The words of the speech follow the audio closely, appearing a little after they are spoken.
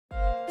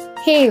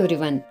Hey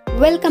everyone,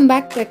 welcome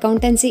back to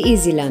Accountancy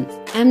Easy Learn.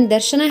 I'm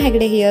Darshana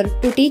Hegde here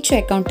to teach you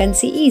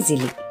accountancy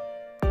easily.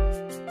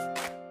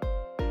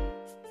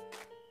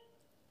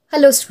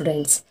 Hello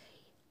students.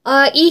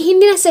 ಈ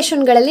ಹಿಂದಿನ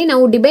ಸೆಷನ್ಗಳಲ್ಲಿ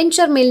ನಾವು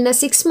debenture ಮೇಲಿನ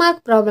 6 mark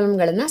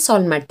ಪ್ರಾಬ್ಲಮ್ಗಳನ್ನು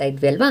solve ಮಾಡ್ತಾ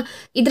ಇದ್ವಿ ಅಲ್ವಾ.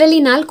 ಇದರಲ್ಲಿ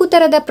 4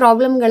 ಥರದ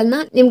ಪ್ರಾಬ್ಲಮ್ಗಳನ್ನು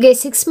ನಿಮಗೆ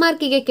 6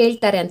 ಮಾರ್ಕಿಗೆ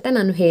ಕೇಳ್ತಾರೆ ಅಂತ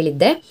ನಾನು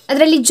ಹೇಳಿದ್ದೆ.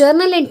 ಅದರಲ್ಲಿ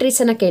ಜರ್ನಲ್ ಎಂಟ್ರೀಸ್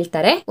ಅನ್ನ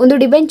ಕೇಳ್ತಾರೆ. ಒಂದು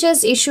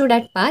ಡಿಬೆಂಚರ್ಸ್ ಇಶ್ಯೂಡ್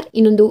ಅಟ್ ಪಾರ್,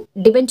 ಇನ್ನೊಂದು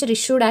ಡಿಬೆಂಚರ್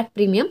ಇಶ್ಯೂಡ್ ಅಟ್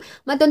ಪ್ರೀಮಿಯಂ,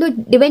 ಮತ್ತೊಂದು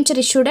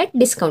ಡಿಬೆಂಚರ್ ಇಶ್ಯೂಡ್ ಅಟ್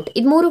ಡಿಸ್ಕೌಂಟ್.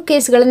 ಇದು 3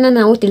 ಕೇಸ್ಗಳನ್ನು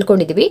ನಾವು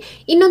ತಿಳ್ಕೊಂಡಿದ್ದೀವಿ.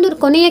 ಇನ್ನೊಂದು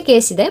ಕೊನೆಯ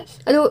ಕೇಸ್ ಇದೆ,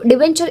 ಅದು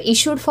debenture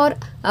issued for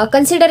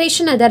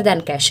consideration other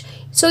than cash.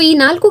 So ಈ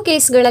 4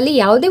 ಕೇಸ್ಗಳಲ್ಲಿ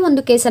ಯಾವುದೇ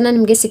ಒಂದು ಕೇಸನ್ನು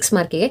ನಿಮಗೆ 6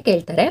 ಮಾರ್ಕಿಗೆ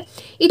ಕೇಳ್ತಾರೆ.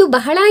 ಇದು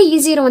ಬಹಳ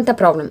ಈಸಿ ಇರುವಂಥ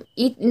ಪ್ರಾಬ್ಲಮ್.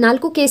 ಈ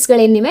 4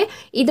 ಕೇಸ್ಗಳೇನಿವೆ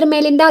ಇದ್ರ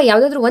ಮೇಲಿಂದ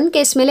ಯಾವುದಾದ್ರೂ ಒಂದು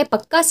ಕೇಸ್ ಮೇಲೆ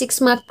ಪಕ್ಕಾ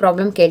 6 ಮಾರ್ಕ್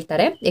ಪ್ರಾಬ್ಲಮ್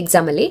ಕೇಳ್ತಾರೆ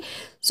ಎಕ್ಸಾಮಲ್ಲಿ.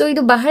 ಸೊ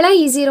ಇದು ಬಹಳ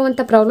ಈಸಿ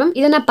ಇರುವಂಥ ಪ್ರಾಬ್ಲಮ್.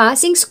 ಇದನ್ನು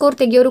ಪಾಸಿಂಗ್ ಸ್ಕೋರ್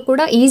ತೆಗೆಯೋರು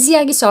ಕೂಡ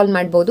ಈಸಿಯಾಗಿ ಸಾಲ್ವ್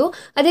ಮಾಡ್ಬೋದು.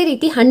 ಅದೇ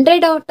ರೀತಿ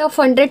 100 ಔಟ್ ಆಫ್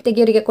 100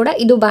 ತೆಗೆಯೋರಿಗೆ ಕೂಡ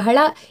ಇದು ಬಹಳ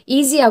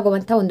ಈಸಿ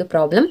ಆಗುವಂಥ ಒಂದು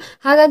ಪ್ರಾಬ್ಲಮ್.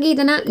 ಹಾಗಾಗಿ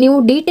ಇದನ್ನು ನೀವು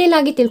ಡೀಟೇಲ್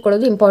ಆಗಿ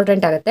ತಿಳ್ಕೊಳ್ಳೋದು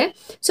ಇಂಪಾರ್ಟೆಂಟ್ ಆಗುತ್ತೆ.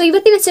 ಸೊ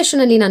ಇವತ್ತಿನ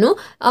ಸೆಷನಲ್ಲಿ ನಾನು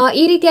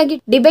ಈ ರೀತಿಯಾಗಿ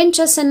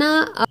ಡಿಬೆಂಚರ್ಸ್ ಅನ್ನ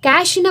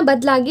ಕ್ಯಾಶಿನ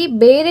ಬದಲಾಗಿ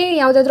ಬೇರೆ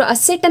ಯಾವುದಾದ್ರೂ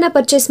ಅಸೆಟ್ ಅನ್ನ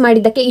ಪರ್ಚೇಸ್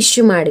ಮಾಡಿದ್ದಕ್ಕೆ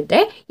ಇಶ್ಯೂ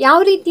ಮಾಡಿದ್ರೆ ಯಾವ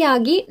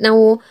ರೀತಿಯಾಗಿ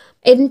ನಾವು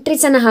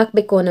ಎಂಟ್ರೀಸ್ ಅನ್ನ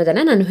ಹಾಕಬೇಕು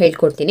ಅನ್ನೋದನ್ನ ನಾನು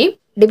ಹೇಳ್ಕೊಡ್ತೀನಿ.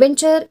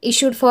 Debenture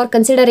issued for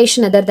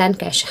consideration other than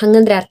cash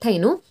ಹಂಗಂದ್ರೆ ಅರ್ಥ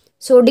ಏನು?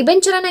 ಸೊ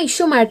ಡಿಬೆಂಚರ್ ಅನ್ನ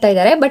ಇಶ್ಯೂ ಮಾಡ್ತಾ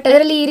ಇದ್ದಾರೆ, ಬಟ್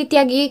ಅದರಲ್ಲಿ ಈ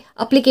ರೀತಿಯಾಗಿ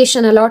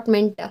ಅಪ್ಲಿಕೇಶನ್,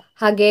 ಅಲಾಟ್ಮೆಂಟ್,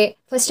 ಹಾಗೆ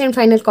ಫಸ್ಟ್ ಆ್ಯಂಡ್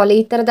ಫೈನಲ್ ಕಾಲ್ ಈ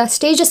ಥರದ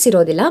ಸ್ಟೇಜಸ್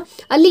ಇರೋದಿಲ್ಲ.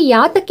 ಅಲ್ಲಿ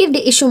ಯಾತಕ್ಕೆ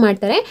ಇಶ್ಯೂ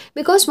ಮಾಡ್ತಾರೆ?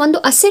 ಬಿಕಾಸ್ ಒಂದು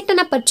ಅಸೆಟ್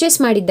ಅನ್ನ ಪರ್ಚೇಸ್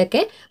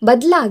ಮಾಡಿದ್ದಕ್ಕೆ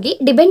ಬದಲಾಗಿ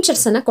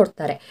ಡಿಬೆಂಚರ್ಸ್ ಅನ್ನ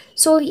ಕೊಡ್ತಾರೆ.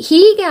 ಸೊ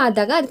ಹೀಗೆ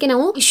ಆದಾಗ ಅದಕ್ಕೆ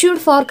ನಾವು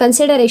issued for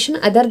consideration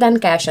other than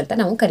cash ಅಂತ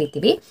ನಾವು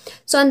ಕರಿತೀವಿ.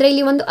 ಸೊ ಅಂದ್ರೆ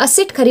ಇಲ್ಲಿ ಒಂದು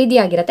ಅಸೆಟ್ ಖರೀದಿ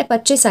ಆಗಿರುತ್ತೆ,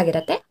 ಪರ್ಚೇಸ್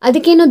ಆಗಿರುತ್ತೆ,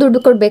 ಅದಕ್ಕೇನು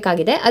ದುಡ್ಡು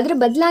ಕೊಡಬೇಕಾಗಿದೆ, ಅದ್ರ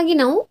ಬದಲಾಗಿ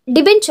ನಾವು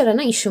ಡಿಬೆಂಚರ್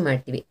ಅನ್ನ ಇಶ್ಯೂ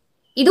ಮಾಡ್ತೀವಿ.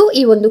 ಇದು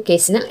ಈ ಒಂದು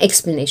ಕೇಸಿನ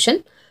ಎಕ್ಸ್ಪ್ಲನೇಷನ್.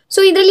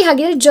 ಸೊ ಇದರಲ್ಲಿ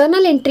ಹಾಗಿದ್ರೆ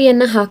ಜರ್ನಲ್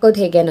ಎಂಟ್ರಿಯನ್ನು ಹಾಕೋದು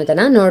ಹೇಗೆ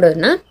ಅನ್ನೋದನ್ನ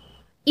ನೋಡೋಣ.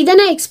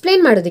 ಇದನ್ನ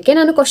ಎಕ್ಸ್ಪ್ಲೈನ್ ಮಾಡೋದಕ್ಕೆ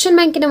ನಾನು ಕ್ವಶನ್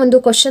ಬ್ಯಾಂಕಿನ ಒಂದು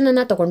ಕ್ವಶನ್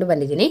ಅನ್ನ ತಗೊಂಡು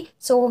ಬಂದಿದ್ದೀನಿ.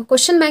 ಸೊ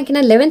ಕ್ವಶನ್ ಬ್ಯಾಂಕಿನ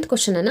 11th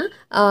ಕ್ವಶನ್ ಅನ್ನ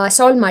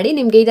ಸಾಲ್ವ್ ಮಾಡಿ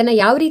ನಿಮಗೆ ಇದನ್ನ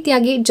ಯಾವ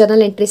ರೀತಿಯಾಗಿ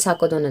ಜರ್ನಲ್ ಎಂಟ್ರೀಸ್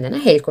ಹಾಕೋದು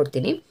ಅನ್ನೋದನ್ನ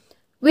ಹೇಳ್ಕೊಡ್ತೀನಿ.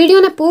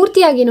 ವಿಡಿಯೋನ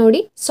ಪೂರ್ತಿಯಾಗಿ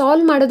ನೋಡಿ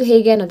ಸಾಲ್ವ್ ಮಾಡೋದು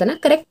ಹೇಗೆ ಅನ್ನೋದನ್ನ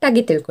ಕರೆಕ್ಟ್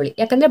ಆಗಿ ತಿಳ್ಕೊಳ್ಳಿ,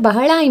 ಯಾಕಂದ್ರೆ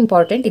ಬಹಳ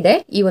ಇಂಪಾರ್ಟೆಂಟ್ ಇದೆ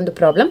ಈ ಒಂದು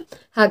ಪ್ರಾಬ್ಲಮ್.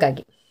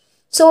 ಹಾಗಾಗಿ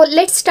so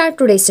let's start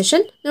today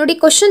session. ನೋಡಿ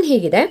ಕ್ವಶನ್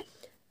ಹೀಗಿದೆ: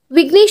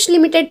 Vignesh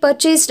Limited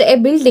purchased a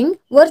building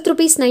worth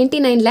rupees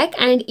 99 lakh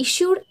and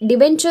issued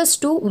debentures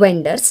to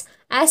vendors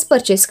as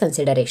purchase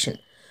consideration.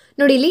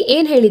 ನೋಡಿ ಇಲ್ಲಿ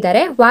ಏನು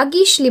ಹೇಳಿದ್ದಾರೆ,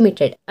 ವಾಗೀಶ್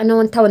ಲಿಮಿಟೆಡ್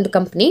ಅನ್ನುವಂಥ ಒಂದು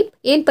ಕಂಪ್ನಿ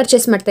ಏನು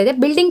ಪರ್ಚೇಸ್ ಮಾಡ್ತಾ ಇದೆ,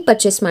 ಬಿಲ್ಡಿಂಗ್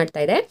ಪರ್ಚೇಸ್ ಮಾಡ್ತಾ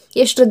ಇದೆ.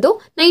 ಎಷ್ಟರದ್ದು?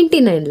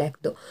 99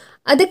 ಲ್ಯಾಕ್ದು.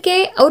 ಅದಕ್ಕೆ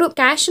ಅವರು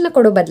ಕ್ಯಾಶ್ ಅನ್ನ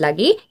ಕೊಡೋ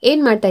ಬದಲಾಗಿ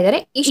ಏನ್ ಮಾಡ್ತಾ ಇದ್ದಾರೆ,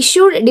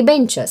 ಇಶ್ಯೂಡ್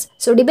ಡಿಬೆಂಚರ್ಸ್.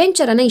 ಸೊ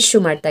ಡಿಬೆಂಚರ್ ಅನ್ನ ಇಶ್ಯೂ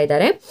ಮಾಡ್ತಾ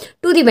ಇದ್ದಾರೆ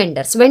ಟು ದಿ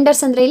ವೆಂಡರ್ಸ್.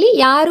 ವೆಂಡರ್ಸ್ ಅಂದ್ರೆ ಇಲ್ಲಿ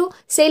ಯಾರು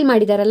ಸೇಲ್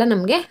ಮಾಡಿದಾರಲ್ಲ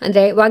ನಮಗೆ,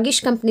 ಅಂದ್ರೆ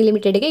ವಾಗೀಶ್ ಕಂಪ್ನಿ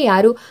ಲಿಮಿಟೆಡ್ಗೆ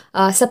ಯಾರು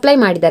ಸಪ್ಲೈ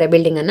ಮಾಡಿದ್ದಾರೆ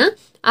ಬಿಲ್ಡಿಂಗ್ ಅನ್ನ,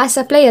 ಆ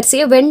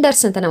ಸಪ್ಲೈಯರ್ಸ್ಗೆ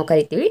ವೆಂಡರ್ಸ್ ಅಂತ ನಾವು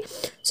ಕರಿತೀವಿ.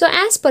 ಸೊ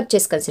ಆಸ್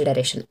ಪರ್ಚೇಸ್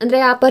ಕನ್ಸಿಡರೇಷನ್ ಅಂದ್ರೆ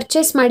ಆ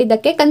ಪರ್ಚೇಸ್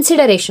ಮಾಡಿದ್ದಕ್ಕೆ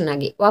ಕನ್ಸಿಡರೇಷನ್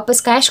ಆಗಿ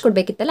ವಾಪಸ್ ಕ್ಯಾಶ್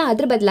ಕೊಡ್ಬೇಕಿತ್ತಲ್ಲ,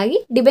 ಅದ್ರ ಬದಲಾಗಿ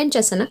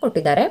ಡಿಬೆಂಚರ್ಸ್ ಅನ್ನ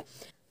ಕೊಟ್ಟಿದ್ದಾರೆ.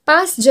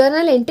 Pass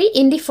journal entry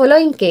in the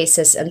following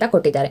cases ಅಂತ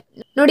ಕೊಟ್ಟಿದ್ದಾರೆ.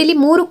 ನೋಡಿ ಇಲ್ಲಿ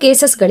 3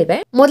 ಕೇಸಸ್ಗಳಿವೆ.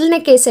 ಮೊದಲನೇ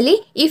ಕೇಸಲ್ಲಿ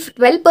if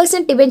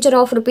 12% debenture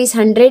of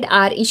 ₹100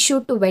 R issue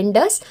to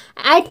vendors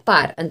ಆಟ್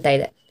ಪಾರ್ ಅಂತ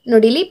ಇದೆ.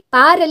 ನೋಡಿ ಇಲ್ಲಿ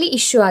ಪಾರ್ ಅಲ್ಲಿ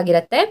ಇಶ್ಯೂ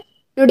ಆಗಿರುತ್ತೆ.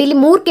 ನೋಡಿ ಇಲ್ಲಿ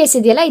 3 ಕೇಸ್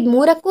ಇದೆಯಲ್ಲ, ಇದು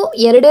 3ಕ್ಕೂ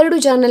 2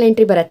 ಜರ್ನಲ್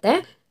ಎಂಟ್ರಿ ಬರುತ್ತೆ.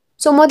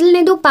 ಸೊ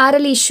ಮೊದಲನೇದು ಪಾರ್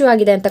ಅಲ್ಲಿ ಇಶ್ಯೂ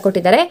ಆಗಿದೆ ಅಂತ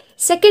ಕೊಟ್ಟಿದ್ದಾರೆ.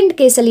 ಸೆಕೆಂಡ್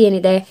ಕೇಸಲ್ಲಿ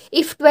ಏನಿದೆ,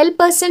 if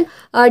 12%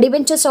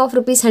 debentures of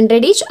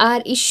 ₹100 each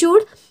are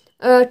issued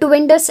to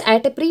vendors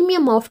at a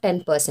premium of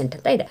 10%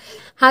 ಅಂತ ಇದೆ.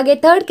 ಹಾಗೆ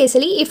ಥರ್ಡ್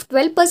ಕೇಸಲ್ಲಿ if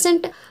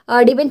 12%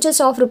 debentures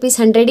of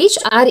 ₹100 each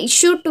are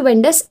issued to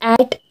vendors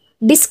at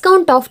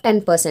discount of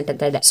 10%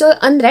 ಅಂತ ಇದೆ. ಸೊ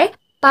ಅಂದ್ರೆ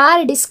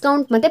ಪಾರ್,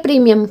 ಡಿಸ್ಕೌಂಟ್ ಮತ್ತೆ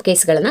ಪ್ರೀಮಿಯಂ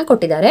ಕೇಸ್ಗಳನ್ನ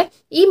ಕೊಟ್ಟಿದ್ದಾರೆ.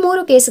 ಈ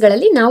 3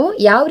 ಕೇಸ್ಗಳಲ್ಲಿ ನಾವು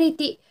ಯಾವ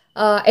ರೀತಿ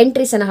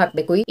ಎಂಟ್ರೀಸ್ ಅನ್ನ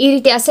ಹಾಕಬೇಕು, ಈ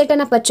ರೀತಿ ಅಸೆಟ್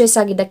ಅನ್ನ ಪರ್ಚೇಸ್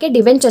ಆಗಿದ್ದಕ್ಕೆ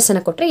ಡಿಬೆಂಚರ್ಸ್ ಅನ್ನ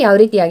ಕೊಟ್ಟರೆ ಯಾವ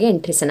ರೀತಿಯಾಗಿ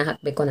ಎಂಟ್ರೀಸ್ ಅನ್ನ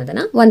ಹಾಕಬೇಕು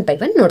ಅನ್ನೋದನ್ನ 1 by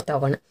 1 ನೋಡ್ತಾ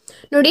ಹೋಗೋಣ.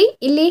 ನೋಡಿ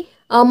ಇಲ್ಲಿ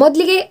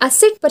ಮೊದಲಿಗೆ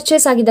ಅಸೆಟ್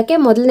ಪರ್ಚೇಸ್ ಆಗಿದ್ದಕ್ಕೆ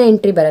ಮೊದಲನೇ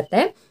ಎಂಟ್ರಿ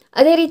ಬರುತ್ತೆ.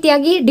 ಅದೇ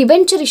ರೀತಿಯಾಗಿ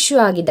ಡಿಬೆಂಚರ್ ಇಶ್ಯೂ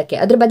ಆಗಿದ್ದಕ್ಕೆ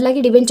ಅದ್ರ ಬದಲಾಗಿ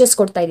ಡಿಬೆಂಚರ್ಸ್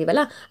ಕೊಡ್ತಾ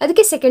ಇದೀವಲ್ಲ,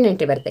 ಅದಕ್ಕೆ ಸೆಕೆಂಡ್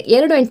ಎಂಟ್ರಿ ಬರುತ್ತೆ.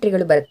 2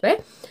 ಎಂಟ್ರಿಗಳು ಬರುತ್ತವೆ.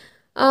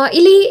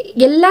 ಇಲ್ಲಿ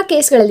ಎಲ್ಲ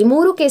ಕೇಸ್ಗಳಲ್ಲಿ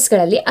 3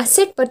 ಕೇಸ್ಗಳಲ್ಲಿ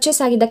ಅಸೆಟ್ ಪರ್ಚೇಸ್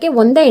ಆಗಿದ್ದಕ್ಕೆ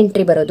ಒಂದೇ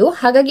ಎಂಟ್ರಿ ಬರೋದು.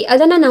 ಹಾಗಾಗಿ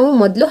ಅದನ್ನ ನಾವು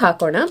ಮೊದಲು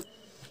ಹಾಕೋಣ.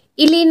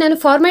 ಇಲ್ಲಿ ನಾನು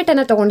ಫಾರ್ಮ್ಯಾಟ್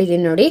ಅನ್ನ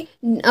ತಗೊಂಡಿದ್ದೀನಿ ನೋಡಿ.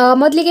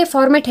 ಮೊದಲಿಗೆ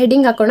ಫಾರ್ಮ್ಯಾಟ್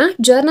ಹೆಡ್ಡಿಂಗ್ ಹಾಕೋಣ,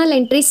 journal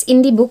entries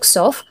in the books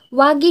of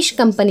Vagish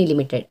company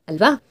limited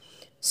ಅಲ್ವಾ.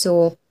 ಸೊ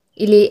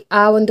ಇಲ್ಲಿ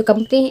ಆ ಒಂದು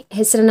ಕಂಪ್ನಿ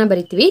ಹೆಸರನ್ನ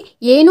ಬರಿತೀವಿ.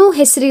 ಏನೂ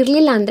ಹೆಸರು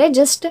ಇರಲಿಲ್ಲ ಅಂದರೆ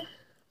ಜಸ್ಟ್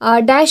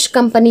ಡ್ಯಾಶ್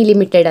ಕಂಪನಿ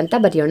ಲಿಮಿಟೆಡ್ ಅಂತ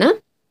ಬರೆಯೋಣ.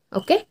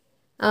 Okay,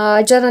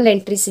 journal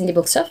entries in the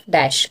books of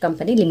dash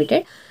company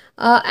limited.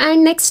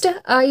 And next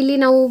ಇಲ್ಲಿ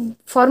ನಾವು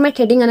ಫಾರ್ಮ್ಯಾಟ್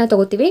ಹೆಡ್ಡಿಂಗ್ ಅನ್ನ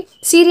ತಗೋತೀವಿ.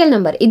 ಸೀರಿಯಲ್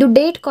ನಂಬರ್, ಇದು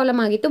ಡೇಟ್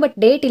ಕಾಲಮ್ ಆಗಿತ್ತು, ಬಟ್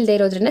ಡೇಟ್ ಇಲ್ಲದೆ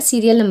ಇರೋದ್ರಿಂದ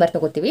ಸೀರಿಯಲ್ ನಂಬರ್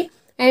ತಗೋತೀವಿ.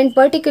 And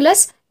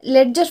particulars,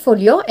 ledger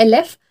folio,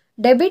 LF,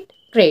 debit,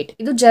 credit,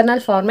 ಇದು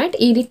ಜರ್ನಲ್ ಫಾರ್ಮ್ಯಾಟ್.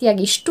 ಈ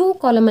ರೀತಿಯಾಗಿ ಇಷ್ಟು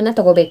ಕಾಲಮ್ ಅನ್ನ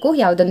ತಗೋಬೇಕು,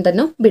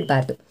 ಯಾವುದೊಂದನ್ನು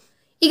ಬಿಡಬಾರ್ದು.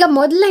 ಈಗ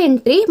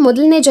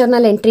ಮೊದಲನೇ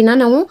ಜರ್ನಲ್ ಎಂಟ್ರಿನ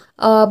ನಾವು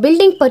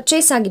ಬಿಲ್ಡಿಂಗ್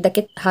ಪರ್ಚೇಸ್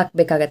ಆಗಿದ್ದಕ್ಕೆ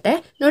ಹಾಕಬೇಕಾಗತ್ತೆ.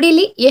 ನೋಡಿ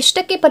ಇಲ್ಲಿ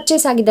ಎಷ್ಟಕ್ಕೆ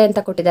ಪರ್ಚೇಸ್ ಆಗಿದೆ ಅಂತ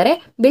ಕೊಟ್ಟಿದ್ದಾರೆ.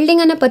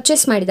 ಬಿಲ್ಡಿಂಗ್ ಅನ್ನ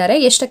ಪರ್ಚೇಸ್ ಮಾಡಿದ್ದಾರೆ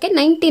ಎಷ್ಟಕ್ಕೆ,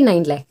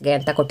 99 ಲ್ಯಾಕ್ಗೆ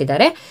ಅಂತ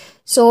ಕೊಟ್ಟಿದ್ದಾರೆ.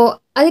 ಸೊ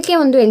ಅದಕ್ಕೆ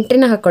ಒಂದು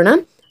ಎಂಟ್ರಿನ ಹಾಕೋಣ.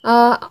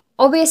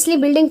 ಆಬ್ವಿಯಸ್ಲಿ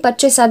ಬಿಲ್ಡಿಂಗ್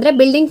ಪರ್ಚೇಸ್ ಆದರೆ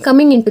building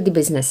coming in to the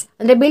business,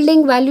 ಅಂದರೆ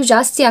ಬಿಲ್ಡಿಂಗ್ ವ್ಯಾಲ್ಯೂ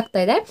ಜಾಸ್ತಿ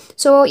ಆಗ್ತಾ ಇದೆ.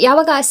 ಸೊ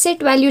ಯಾವಾಗ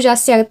ಅಸೆಟ್ ವ್ಯಾಲ್ಯೂ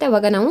ಜಾಸ್ತಿ ಆಗುತ್ತೆ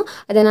ಅವಾಗ ನಾವು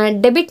ಅದನ್ನು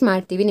ಡೆಬಿಟ್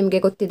ಮಾಡ್ತೀವಿ,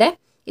 ನಿಮಗೆ ಗೊತ್ತಿದೆ.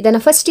 ಇದನ್ನು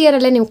ಫಸ್ಟ್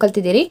ಇಯರಲ್ಲೇ ನೀವು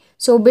ಕಲ್ತಿದ್ದೀರಿ.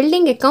 ಸೊ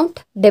ಬಿಲ್ಡಿಂಗ್ ಅಕೌಂಟ್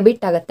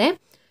ಡೆಬಿಟ್ ಆಗುತ್ತೆ.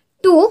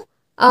 2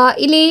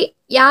 ಇಲ್ಲಿ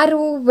ಯಾರು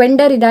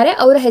ವೆಂಡರ್ ಇದ್ದಾರೆ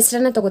ಅವರ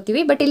ಹೆಸರನ್ನು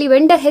ತಗೋತೀವಿ. ಬಟ್ ಇಲ್ಲಿ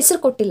ವೆಂಡರ್ ಹೆಸರು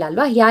ಕೊಟ್ಟಿಲ್ಲ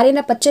ಅಲ್ವಾ,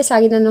 ಯಾರಿಂದ ಪರ್ಚೇಸ್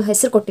ಆಗಿದೆ ಅನ್ನೋ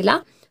ಹೆಸರು ಕೊಟ್ಟಿಲ್ಲ.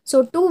 ಸೊ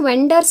 2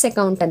 ವೆಂಡರ್ಸ್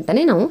ಅಕೌಂಟ್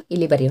ಅಂತಲೇ ನಾವು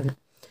ಇಲ್ಲಿ ಬರೆಯೋಣ.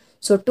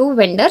 So 2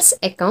 vendors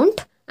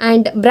account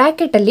and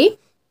ಬ್ರ್ಯಾಕೆಟಲ್ಲಿ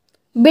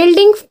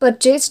building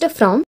purchased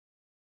from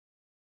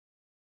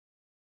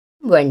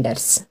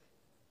vendors.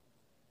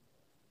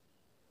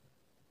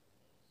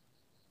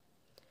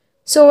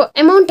 So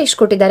amount ಎಷ್ಟು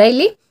ಕೊಟ್ಟಿದ್ದಾರೆ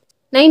ಇಲ್ಲಿ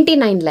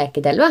 99 ಲ್ಯಾಕ್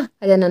ಇದೆ ಅಲ್ವಾ,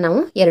 ಅದನ್ನು ನಾವು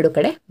ಎರಡು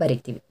ಕಡೆ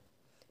ಬರಿತೀವಿ.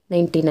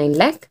 99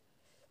 ಲ್ಯಾಕ್.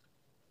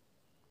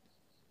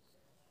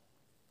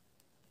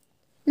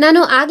 ನಾನು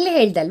ಆಗಲೇ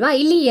ಹೇಳ್ದಲ್ವಾ,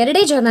 ಇಲ್ಲಿ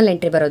ಎರಡೇ ಜರ್ನಲ್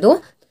ಎಂಟ್ರಿ ಬರೋದು.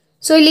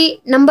 ಸೊ ಇಲ್ಲಿ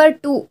ನಂಬರ್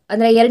 2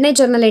 ಅಂದರೆ ಎರಡನೇ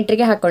ಜರ್ನಲ್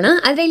ಎಂಟ್ರಿಗೆ ಹಾಕೋಣ.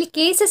 ಆದರೆ ಇಲ್ಲಿ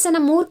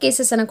ಕೇಸಸನ್ನು 3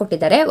 ಕೇಸಸನ್ನು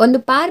ಕೊಟ್ಟಿದ್ದಾರೆ, ಒಂದು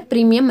ಪಾರ್,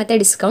 ಪ್ರೀಮಿಯಂ ಮತ್ತು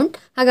ಡಿಸ್ಕೌಂಟ್.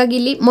 ಹಾಗಾಗಿ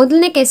ಇಲ್ಲಿ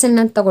ಮೊದಲನೇ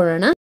ಕೇಸನ್ನು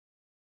ತಗೊಳ್ಳೋಣ,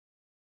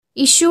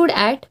 ಇಶ್ಯೂಡ್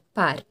ಆಟ್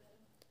ಪಾರ್.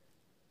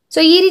 ಸೊ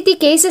ಈ ರೀತಿ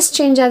ಕೇಸಸ್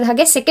ಚೇಂಜ್ ಆದ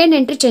ಹಾಗೆ ಸೆಕೆಂಡ್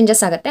ಎಂಟ್ರಿ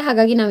ಚೇಂಜಸ್ ಆಗುತ್ತೆ.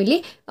 ಹಾಗಾಗಿ ನಾವಿಲ್ಲಿ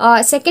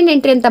ಸೆಕೆಂಡ್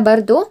ಎಂಟ್ರಿ ಅಂತ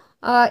ಬರೆದು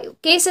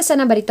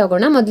ಕೇಸಸನ್ನು ಬರಿತಾ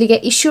ಹೋಗೋಣ. ಮೊದಲಿಗೆ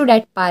ಇಶ್ಯೂಡ್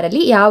ಆಟ್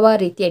ಪಾರಲ್ಲಿ ಯಾವ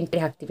ರೀತಿ ಎಂಟ್ರಿ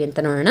ಹಾಕ್ತೀವಿ ಅಂತ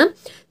ನೋಡೋಣ.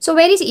 So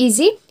very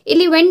easy.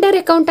 ಇಲ್ಲಿ ವೆಂಡರ್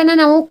ಅಕೌಂಟನ್ನು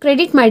ನಾವು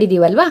ಕ್ರೆಡಿಟ್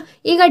ಮಾಡಿದ್ದೀವಲ್ವಾ,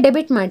 ಈಗ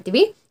ಡೆಬಿಟ್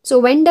ಮಾಡ್ತೀವಿ. So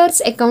vendors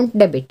account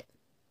debit.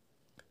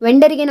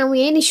 ವೆಂಡರಿಗೆ ನಾವು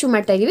ಏನು ಇಶ್ಯೂ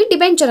ಮಾಡ್ತಾ ಇದ್ದೀವಿ,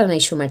 ಡಿಬೆಂಚರನ್ನು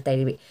ಇಶ್ಯೂ ಮಾಡ್ತಾ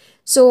ಇದ್ದೀವಿ.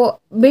 ಸೊ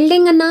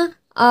ಬಿಲ್ಡಿಂಗನ್ನು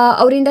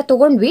ಅವರಿಂದ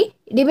ತೊಗೊಂಡ್ವಿ,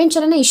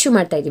 ಡಿಬೆಂಚರನ್ನು ಇಶ್ಯೂ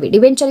ಮಾಡ್ತಾ ಇದ್ದೀವಿ.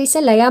 Debenture is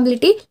A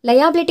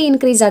liability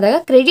increase ಆದಾಗ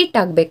ಕ್ರೆಡಿಟ್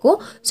ಆಗಬೇಕು.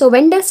 So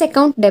vendors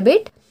account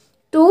debit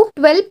to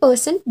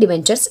 12%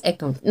 debentures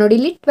account. ನೋಡಿ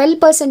ಇಲ್ಲಿ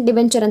 12%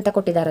 ಡಿಬೆಂಚರ್ ಅಂತ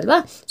ಕೊಟ್ಟಿದ್ದಾರಲ್ವಾ,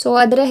 ಸೊ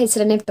ಅದರ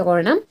ಹೆಸರನ್ನೇ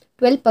ತಗೊಳ್ಳೋಣ,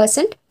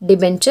 12%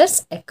 debentures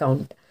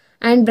account.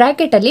 And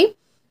ಬ್ರ್ಯಾಕೆಟಲ್ಲಿ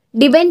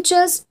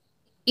debentures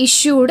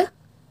issued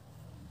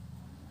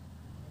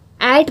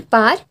ಆಟ್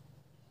ಪಾರ್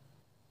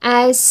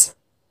ಆಸ್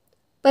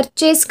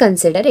ಪರ್ಚೇಸ್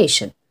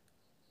ಕನ್ಸಿಡರೇಷನ್.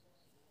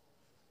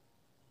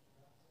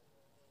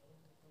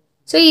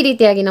 ಸೊ ಈ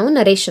ರೀತಿಯಾಗಿ ನಾವು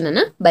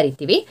ನರೇಷನನ್ನು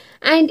ಬರಿತೀವಿ.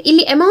 ಆ್ಯಂಡ್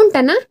ಇಲ್ಲಿ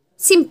ಅಮೌಂಟನ್ನು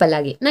ಸಿಂಪಲ್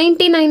ಆಗಿ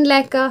 99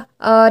 ಲ್ಯಾಕ್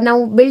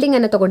ನಾವು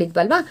ಬಿಲ್ಡಿಂಗನ್ನು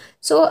ತೊಗೊಂಡಿದ್ವಲ್ವಾ,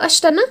 ಸೊ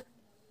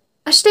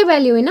ಅಷ್ಟೇ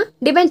ವ್ಯಾಲ್ಯೂವಿನ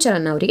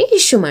ಡಿಬೆಂಚರನ್ನು ಅವರಿಗೆ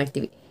ಇಶ್ಯೂ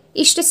ಮಾಡ್ತೀವಿ.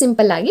 ಇಷ್ಟು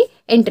ಸಿಂಪಲ್ ಆಗಿ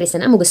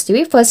ಎಂಟ್ರೀಸನ್ನು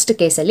ಮುಗಿಸ್ತೀವಿ ಫಸ್ಟ್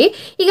ಕೇಸಲ್ಲಿ.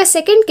 ಈಗ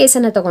ಸೆಕೆಂಡ್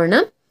ಕೇಸನ್ನು ತಗೊಳ್ಳೋಣ.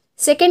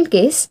 Second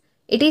case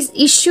it is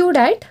issued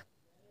at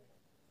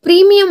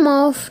premium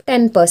of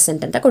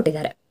 10% ಅಂತ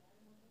ಕೊಟ್ಟಿದ್ದಾರೆ.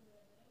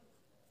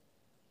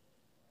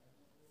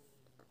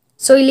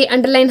 ಸೊ ಇಲ್ಲಿ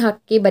ಅಂಡರ್ಲೈನ್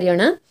ಹಾಕಿ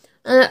ಬರೆಯೋಣ.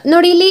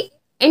 ನೋಡಿ ಇಲ್ಲಿ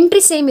ಎಂಟ್ರಿ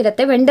ಸೇಮ್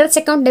ಇರುತ್ತೆ, vendors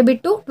account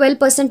debit to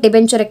 12%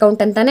 debenture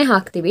account ಅಂತಾನೆ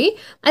ಹಾಕ್ತೀವಿ.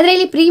 ಆದರೆ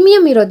ಇಲ್ಲಿ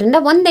ಪ್ರೀಮಿಯಂ ಇರೋದ್ರಿಂದ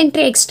ಒಂದು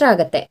ಎಂಟ್ರಿ ಎಕ್ಸ್ಟ್ರಾ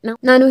ಆಗುತ್ತೆ.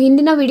 ನಾನು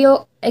ಹಿಂದಿನ ವಿಡಿಯೋ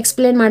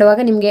ಎಕ್ಸ್ಪ್ಲೇನ್ ಮಾಡುವಾಗ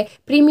ನಿಮಗೆ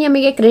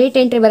ಪ್ರೀಮಿಯಮಿಗೆ ಕ್ರೆಡಿಟ್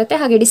ಎಂಟ್ರಿ ಬರುತ್ತೆ,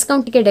 ಹಾಗೆ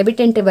ಡಿಸ್ಕೌಂಟ್ಗೆ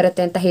ಡೆಬಿಟ್ ಎಂಟ್ರಿ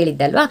ಬರುತ್ತೆ ಅಂತ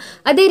ಹೇಳಿದ್ದಲ್ವಾ.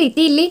 ಅದೇ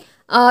ರೀತಿ ಇಲ್ಲಿ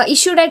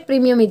ಇಶ್ಯೂಡ್ ಆಟ್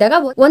ಪ್ರೀಮಿಯಂ ಇದ್ದಾಗ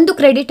ಒಂದು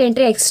ಕ್ರೆಡಿಟ್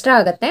ಎಂಟ್ರಿ ಎಕ್ಸ್ಟ್ರಾ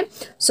ಆಗುತ್ತೆ.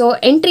 ಸೊ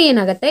ಎಂಟ್ರಿ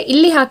ಏನಾಗುತ್ತೆ,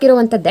 ಇಲ್ಲಿ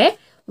ಹಾಕಿರುವಂಥದ್ದೇ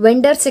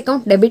ವೆಂಡರ್ಸ್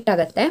ಅಕೌಂಟ್ ಡೆಬಿಟ್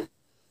ಆಗುತ್ತೆ.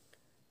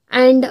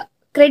 ಆ್ಯಂಡ್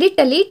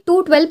ಕ್ರೆಡಿಟಲ್ಲಿ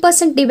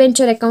 12%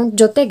 ಡಿಬೆಂಚರ್ ಅಕೌಂಟ್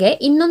ಜೊತೆಗೆ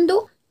ಇನ್ನೊಂದು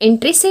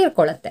entry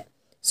ಸೇರ್ಕೊಳ್ಳುತ್ತೆ.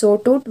 So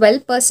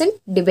 12%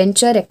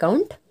 debenture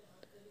account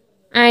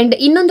and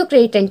ಇನ್ನೊಂದು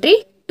credit entry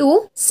to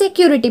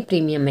security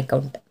premium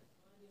account.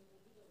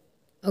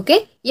 Okay,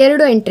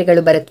 ಎರಡು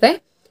ಎಂಟ್ರಿಗಳು ಬರುತ್ತವೆ.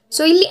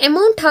 ಸೊ ಇಲ್ಲಿ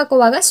ಅಮೌಂಟ್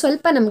ಹಾಕುವಾಗ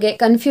ಸ್ವಲ್ಪ ನಮಗೆ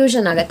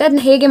ಕನ್ಫ್ಯೂಷನ್ ಆಗುತ್ತೆ,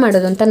 ಅದನ್ನ ಹೇಗೆ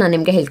ಮಾಡೋದು ಅಂತ ನಾನು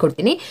ನಿಮಗೆ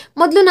ಹೇಳ್ಕೊಡ್ತೀನಿ.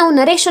 ಮೊದಲು ನಾವು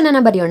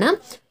ನರೇಷನನ್ನು ಬರೆಯೋಣ.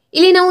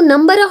 ಇಲ್ಲಿ ನಾವು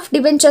ನಂಬರ್ ಆಫ್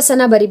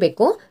ಡಿಬೆಂಚರ್ಸನ್ನು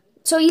ಬರಿಬೇಕು.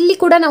 ಸೊ ಇಲ್ಲಿ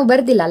ಕೂಡ ನಾವು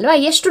ಬರೆದಿಲ್ಲ ಅಲ್ವಾ,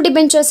 ಎಷ್ಟು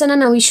ಡಿಬೆಂಚರ್ಸನ್ನು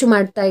ನಾವು ಇಶ್ಯೂ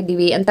ಮಾಡ್ತಾ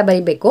ಇದ್ದೀವಿ ಅಂತ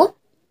ಬರಿಬೇಕು.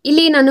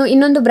 ಇಲ್ಲಿ ನಾನು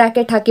ಇನ್ನೊಂದು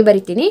ಬ್ರಾಕೆಟ್ ಹಾಕಿ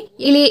ಬರಿತೀನಿ.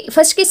 ಇಲ್ಲಿ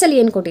ಫಸ್ಟ್ ಕೇಸಲ್ಲಿ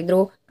ಏನು ಕೊಟ್ಟಿದ್ರು,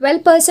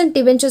 12%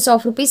 debentures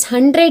of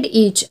 ₹100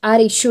 each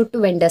are issued to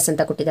vendors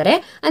ಅಂತ ಕೊಟ್ಟಿದ್ದಾರೆ.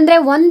 ಅಂದರೆ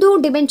ಒಂದು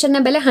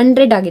ಡಿಬೆಂಚರ್ನ ಬೆಲೆ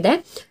 100 ಆಗಿದೆ.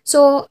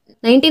 ಸೊ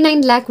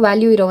 99 ಲ್ಯಾಕ್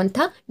ವ್ಯಾಲ್ಯೂ ಇರುವಂಥ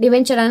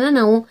ಡಿಬೆಂಚರನ್ನು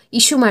ನಾವು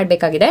ಇಶ್ಯೂ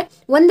ಮಾಡಬೇಕಾಗಿದೆ.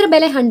 ಒಂದರ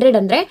ಬೆಲೆ 100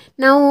 ಅಂದರೆ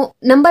ನಾವು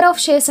ನಂಬರ್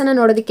ಆಫ್ ಶೇರ್ಸನ್ನು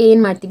ನೋಡೋದಕ್ಕೆ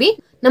ಏನು ಮಾಡ್ತೀವಿ,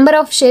 number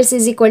of shares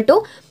is equal to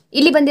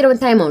ಇಲ್ಲಿ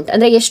ಬಂದಿರುವಂಥ ಅಮೌಂಟ್,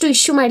 ಅಂದರೆ ಎಷ್ಟು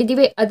ಇಶ್ಯೂ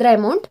ಮಾಡಿದ್ದೀವಿ ಅದರ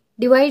amount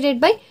divided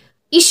by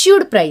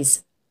issued price.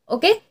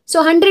 Okay, so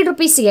 100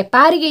 ರೂಪೀಸಿಗೆ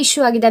ಪಾರಿಗೆ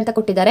issue ಆಗಿದೆ ಅಂತ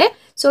ಕೊಟ್ಟಿದ್ದಾರೆ.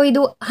 ಸೊ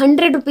ಇದು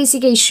 100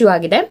 ರೂಪೀಸಿಗೆ ಇಶ್ಯೂ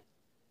ಆಗಿದೆ.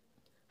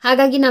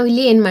 ಹಾಗಾಗಿ ನಾವು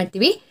ಇಲ್ಲಿ ಏನು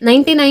ಮಾಡ್ತೀವಿ,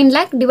 99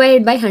 ಲ್ಯಾಕ್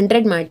ಡಿವೈಡೆಡ್ ಬೈ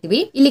 100 ಮಾಡ್ತೀವಿ.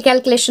 ಇಲ್ಲಿ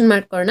ಕ್ಯಾಲ್ಕುಲೇಷನ್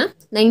ಮಾಡ್ಕೊಳ್ಳೋಣ.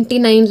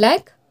 99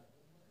 ಲ್ಯಾಕ್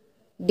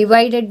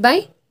ಡಿವೈಡೆಡ್ ಬೈ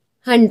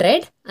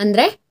 100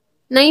 ಅಂದರೆ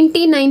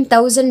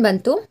 99,000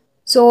 ಬಂತು.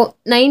 So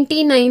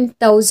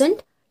 99,000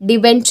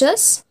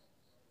 debentures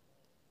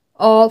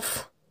of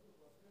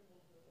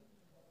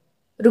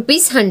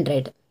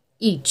 ₹100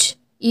 each.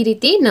 ಈ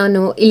ರೀತಿ ನಾನು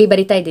ಇಲ್ಲಿ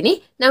ಬರಿತಾ ಇದ್ದೀನಿ.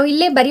 ನಾವು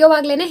ಇಲ್ಲೇ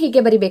ಬರೆಯೋವಾಗ್ಲೇ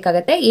ಹೀಗೆ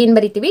ಬರಿಬೇಕಾಗತ್ತೆ. ಏನು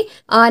ಬರಿತೀವಿ,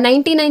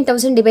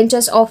 99,000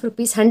 ಡಿಬೆಂಚರ್ಸ್ ಆಫ್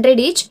 ₹100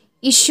 ಈಚ್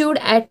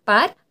ಇಶ್ಯೂಡ್ ಆಟ್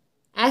ಪಾರ್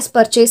ಆಸ್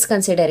ಪರ್ಚೇಸ್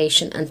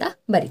ಕನ್ಸಿಡರೇಷನ್ ಅಂತ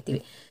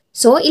ಬರಿತೀವಿ.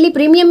 ಸೊ ಇಲ್ಲಿ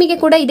ಪ್ರೀಮಿಯಮಿಗೆ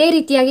ಕೂಡ ಇದೇ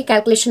ರೀತಿಯಾಗಿ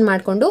ಕ್ಯಾಲ್ಕುಲೇಷನ್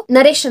ಮಾಡಿಕೊಂಡು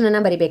ನರೇಷನ್ ಅನ್ನ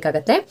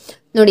ಬರಿಬೇಕಾಗತ್ತೆ.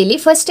 ನೋಡಿ ಇಲ್ಲಿ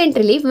ಫಸ್ಟ್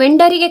ಎಂಟ್ರಿಲಿ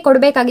ವೆಂಡರಿಗೆ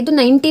ಕೊಡಬೇಕಾಗಿದ್ದು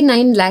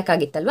 99 ಲ್ಯಾಕ್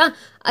ಆಗಿತ್ತಲ್ವಾ,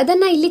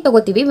 ಅದನ್ನ ಇಲ್ಲಿ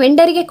ತಗೋತೀವಿ.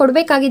 ವೆಂಡರಿಗೆ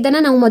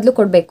ಕೊಡಬೇಕಾಗಿದ್ದನ್ನ ನಾವು ಮೊದಲು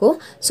ಕೊಡಬೇಕು.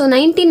 ಸೊ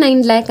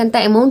 99 ಲ್ಯಾಕ್ ಅಂತ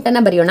ಅಮೌಂಟ್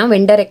ಅನ್ನ ಬರೆಯೋಣ.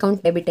 ವೆಂಡರ್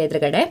ಅಕೌಂಟ್ ಡೆಬಿಟ್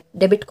ಎದುರುಗಡೆ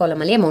ಡೆಬಿಟ್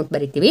ಕಾಲಮ್ ಅಲ್ಲಿ ಅಮೌಂಟ್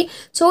ಬರಿತೀವಿ.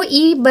 ಸೊ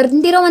ಈ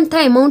ಬಂದಿರೋವಂಥ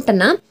ಅಮೌಂಟ್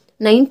ಅನ್ನ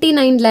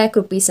 99 ಲ್ಯಾಕ್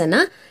ರುಪೀಸ್ ಅನ್ನ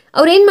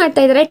ಅವ್ರು ಏನ್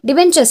ಮಾಡ್ತಾ ಇದ್ದಾರೆ,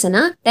 ಡಿಬೆಂಚರ್ಸ್ ಅನ್ನ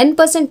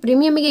 10%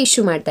 ಪ್ರೀಮಿಯಂಗೆ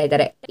ಇಶ್ಯೂ ಮಾಡ್ತಾ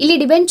ಇದ್ದಾರೆ. ಇಲ್ಲಿ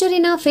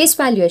ಡಿಬೆಂಚರಿನ ಫೇಸ್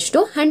ವ್ಯಾಲ್ಯೂ ಎಷ್ಟು,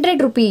 100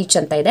 ರೂಪಿ ಈಚ್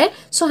ಅಂತ ಇದೆ.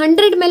 ಸೊ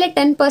 100 ಮೇಲೆ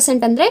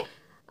 10% ಅಂದ್ರೆ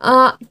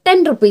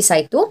 10 ರೂಪೀಸ್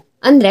ಆಯ್ತು.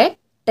 ಅಂದ್ರೆ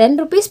 10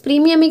 ರೂಪೀಸ್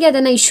ಪ್ರೀಮಿಯಮಿಗೆ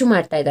ಅದನ್ನ ಇಶ್ಯೂ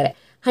ಮಾಡ್ತಾ ಇದ್ದಾರೆ.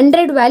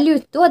 100 ವ್ಯಾಲ್ಯೂ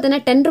ಇತ್ತು, ಅದನ್ನು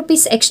 10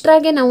 ರುಪೀಸ್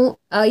ಎಕ್ಸ್ಟ್ರಾಗೆ ನಾವು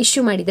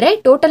ಇಶ್ಯೂ ಮಾಡಿದರೆ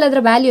ಟೋಟಲ್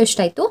ಅದರ ವ್ಯಾಲ್ಯೂ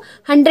ಎಷ್ಟಾಯಿತು,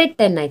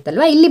 110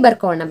 ಆಯ್ತಲ್ವಾ. ಇಲ್ಲಿ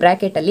ಬರ್ಕೋಣ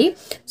ಬ್ರ್ಯಾಕೆಟಲ್ಲಿ.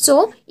 ಸೊ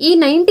ಈ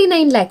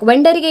 99 ಲ್ಯಾಕ್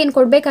ವೆಂಡರಿಗೆ ಏನು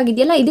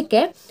ಕೊಡಬೇಕಾಗಿದೆಯಲ್ಲ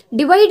ಇದಕ್ಕೆ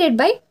ಡಿವೈಡೆಡ್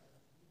ಬೈ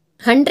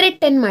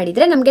 110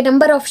 ಮಾಡಿದರೆ ನಮಗೆ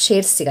ನಂಬರ್ ಆಫ್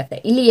ಶೇರ್ಸ್ ಸಿಗುತ್ತೆ.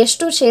 ಇಲ್ಲಿ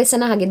ಎಷ್ಟು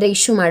ಶೇರ್ಸನ್ನು ಹಾಗಿದ್ರೆ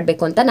ಇಶ್ಯೂ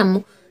ಮಾಡಬೇಕು ಅಂತ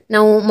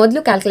ನಾವು ಮೊದಲು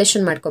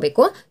ಕ್ಯಾಲ್ಕುಲೇಷನ್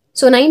ಮಾಡ್ಕೋಬೇಕು.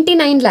 ಸೊ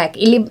 99 ಲ್ಯಾಕ್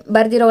ಇಲ್ಲಿ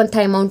ಬರ್ದಿರೋವಂಥ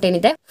ಅಮೌಂಟ್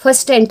ಏನಿದೆ,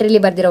 ಫಸ್ಟ್ ಎಂಟ್ರಿಲಿ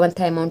ಬರ್ದಿರೋವಂಥ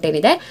ಅಮೌಂಟ್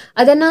ಏನಿದೆ,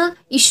 ಅದನ್ನು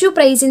ಇಶ್ಯೂ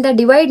ಪ್ರೈಸಿಂದ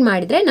ಡಿವೈಡ್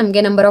ಮಾಡಿದರೆ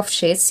ನಮಗೆ ನಂಬರ್ ಆಫ್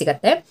ಶೇರ್ಸ್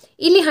ಸಿಗುತ್ತೆ.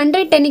 ಇಲ್ಲಿ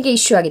 110ಗೆ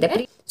ಇಶ್ಯೂ ಆಗಿದೆ.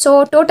 ಸೊ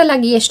ಟೋಟಲ್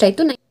ಆಗಿ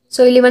ಎಷ್ಟಾಯಿತು,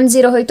 ಸೊ ಇಲ್ಲಿ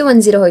 10 ಹೋಯಿತು,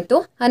 10 ಹೋಯಿತು,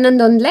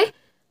 11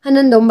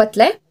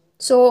 11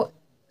 ಸೊ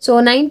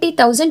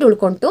 90,000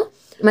 ಉಳ್ಕೊಂತು.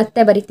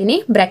 ಮತ್ತೆ ಬರಿತೀನಿ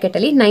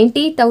ಬ್ರ್ಯಾಕೆಟಲ್ಲಿ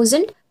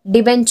 90,000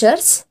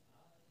 debentures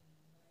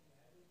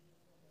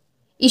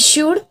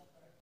issued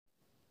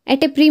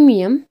at a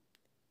premium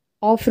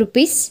of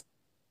rupees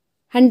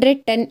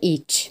 110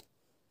 each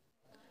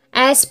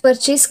as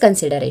purchase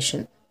consideration.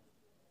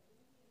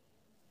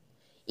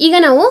 ಈಗ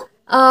ನಾವು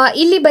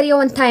ಇಲ್ಲಿ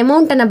ಬರೆಯುವಂಥ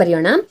ಅಮೌಂಟನ್ನು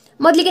ಬರೆಯೋಣ.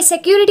 ಮೊದಲಿಗೆ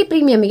ಸೆಕ್ಯೂರಿಟಿ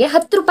ಪ್ರೀಮಿಯಮಿಗೆ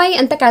 10 ರೂಪಾಯಿ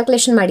ಅಂತ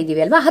ಕ್ಯಾಲ್ಕುಲೇಷನ್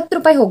ಮಾಡಿದ್ದೀವಿ ಅಲ್ವಾ, 10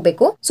 ರೂಪಾಯಿ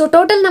ಹೋಗಬೇಕು. So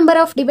total number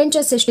of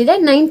debentures ಎಷ್ಟಿದೆ,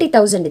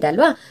 90,000 ಇದೆ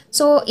ಅಲ್ವಾ.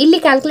 ಸೊ ಇಲ್ಲಿ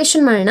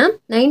ಕ್ಯಾಲ್ಕುಲೇಷನ್ ಮಾಡೋಣ.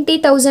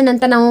 90,000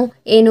 ಅಂತ ನಾವು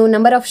ಏನು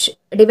ನಂಬರ್ ಆಫ್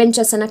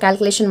ಡಿಬೆಂಚರ್ಸ್ ಅನ್ನ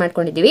ಕ್ಯಾಲ್ಕುಲೇಷನ್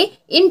ಮಾಡ್ಕೊಂಡಿದ್ದೀವಿ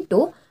ಇಂಟು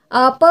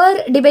ಪರ್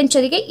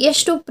ಡಿಬೆಂಚರಿಗೆ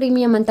ಎಷ್ಟು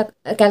ಪ್ರೀಮಿಯಂ ಅಂತ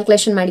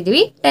ಕ್ಯಾಲ್ಕುಲೇಷನ್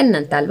ಮಾಡಿದ್ದೀವಿ, 10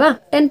 ಅಂತ ಅಲ್ವಾ.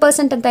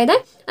 10% ಅಂತ ಇದೆ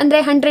ಅಂದರೆ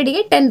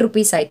 100ಗೆ 10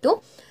 ರುಪೀಸ್ ಆಯಿತು.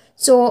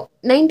 So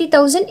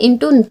 90,000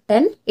 into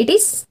 10 it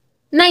is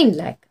 9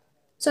 lac.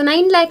 So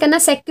 9 ಲ್ಯಾಕನ್ನು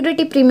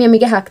security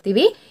ಪ್ರೀಮಿಯಮಿಗೆ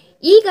ಹಾಕ್ತೀವಿ.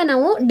 ಈಗ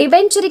ನಾವು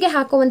ಡಿಬೆಂಚರಿಗೆ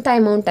ಹಾಕುವಂಥ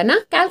ಅಮೌಂಟನ್ನು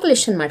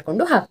ಕ್ಯಾಲ್ಕುಲೇಷನ್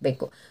ಮಾಡಿಕೊಂಡು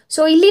ಹಾಕಬೇಕು.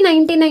 ಸೊ ಇಲ್ಲಿ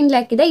 99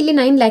 ಲ್ಯಾಕ್ ಇದೆ, ಇಲ್ಲಿ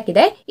 9 ಲ್ಯಾಕ್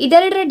ಇದೆ.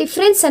 ಇದೆರಡರ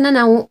ಡಿಫ್ರೆನ್ಸನ್ನು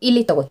ನಾವು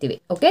ಇಲ್ಲಿ ತಗೋತೀವಿ.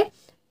 ಓಕೆ,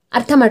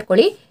 ಅರ್ಥ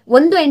ಮಾಡ್ಕೊಳ್ಳಿ.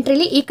 ಒಂದು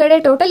ಎಂಟ್ರಿಲಿ ಈ ಕಡೆ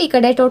ಟೋಟಲ್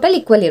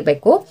ಈಕ್ವಲ್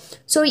ಇರಬೇಕು.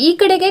 ಸೊ ಈ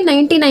ಕಡೆಗೆ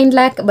 99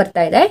 ಲ್ಯಾಕ್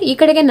ಬರ್ತಾ ಇದೆ, ಈ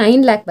ಕಡೆಗೆ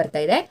 9 ಲ್ಯಾಕ್ ಬರ್ತಾ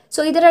ಇದೆ.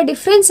 ಸೊ ಇದರ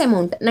ಡಿಫ್ರೆನ್ಸ್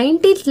ಅಮೌಂಟ್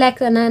 90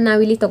 ಲ್ಯಾಕನ್ನು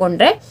ನಾವಿಲ್ಲಿ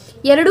ತಗೊಂಡ್ರೆ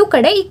ಎರಡೂ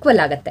ಕಡೆ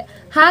ಈಕ್ವಲ್ ಆಗುತ್ತೆ.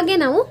 ಹಾಗೆ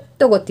ನಾವು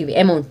ತಗೋತೀವಿ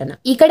ಅಮೌಂಟನ್ನು.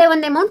 ಈ ಕಡೆ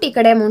ಒಂದು ಅಮೌಂಟ್, ಈ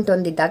ಕಡೆ ಅಮೌಂಟ್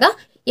ಒಂದಿದ್ದಾಗ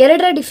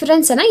ಎರಡರ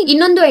ಡಿಫರೆನ್ಸನ್ನು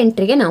ಇನ್ನೊಂದು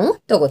ಎಂಟ್ರಿಗೆ ನಾವು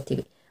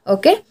ತಗೋತೀವಿ.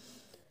 ಓಕೆ,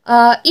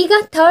 ಈಗ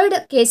ಥರ್ಡ್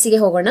ಕೇಸಿಗೆ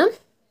ಹೋಗೋಣ.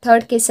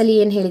 ಥರ್ಡ್ ಕೇಸಲ್ಲಿ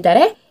ಏನು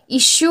ಹೇಳಿದ್ದಾರೆ,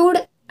 ಇಶ್ಯೂಡ್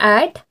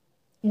ಆಟ್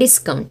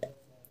ಡಿಸ್ಕೌಂಟ್.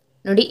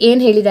 ನೋಡಿ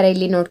ಏನು ಹೇಳಿದ್ದಾರೆ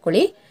ಇಲ್ಲಿ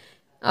ನೋಡ್ಕೊಳ್ಳಿ.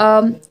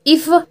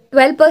 If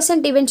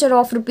 12% debenture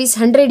of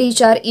 ₹100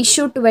 each are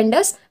issued to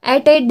vendors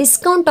at a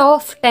discount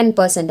of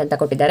 10% ಅಂತ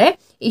ಕೊಟ್ಟಿದ್ದಾರೆ.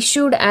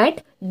 Issued at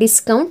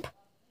discount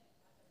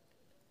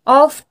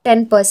of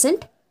 10%.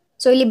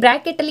 So ಇಲ್ಲಿ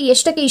ಬ್ರ್ಯಾಕೆಟಲ್ಲಿ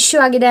ಎಷ್ಟಕ್ಕೆ ಇಶ್ಯೂ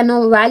ಆಗಿದೆ ಅನ್ನೋ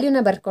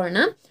ವ್ಯಾಲ್ಯೂನ ಬರ್ಕೊಳ್ಳೋಣ.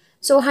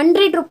 ಸೊ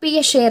 100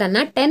 ರೂಪಾಯಿಯ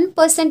ಶೇರನ್ನು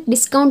 10%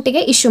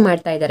 ಡಿಸ್ಕೌಂಟಿಗೆ ಇಶ್ಯೂ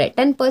ಮಾಡ್ತಾ ಇದ್ದಾರೆ.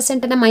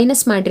 10%ಅನ್ನು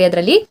ಮೈನಸ್ ಮಾಡಿರಿ,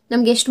 ಅದರಲ್ಲಿ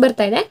ನಮ್ಗೆ ಎಷ್ಟು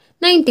ಬರ್ತಾ ಇದೆ,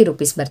 90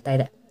 ರುಪೀಸ್ ಬರ್ತಾ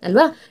ಇದೆ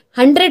ಅಲ್ವಾ.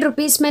 100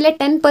 ರುಪೀಸ್ ಮೇಲೆ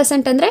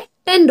 10% ಅಂದರೆ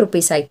 10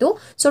 ರುಪೀಸ್ ಆಯಿತು.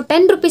 ಸೊ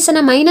 10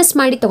 ರುಪೀಸನ್ನು ಮೈನಸ್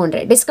ಮಾಡಿ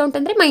ತೊಗೊಂಡ್ರೆ, ಡಿಸ್ಕೌಂಟ್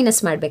ಅಂದರೆ ಮೈನಸ್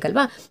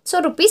ಮಾಡಬೇಕಲ್ವಾ. ಸೊ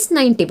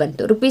 ₹90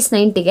 ಬಂತು.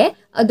 ₹90ಗೆ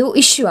ಅದು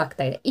ಇಶ್ಯೂ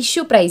ಆಗ್ತಾ ಇದೆ,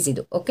 ಇಶ್ಯೂ ಪ್ರೈಸ್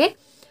ಇದು. ಓಕೆ,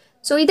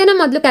 ಸೊ ಇದನ್ನು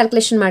ಮೊದಲು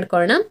ಕ್ಯಾಲ್ಕುಲೇಷನ್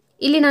ಮಾಡ್ಕೊಳ್ಳೋಣ.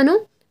 ಇಲ್ಲಿ ನಾನು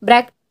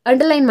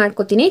ಅಂಡರ್ಲೈನ್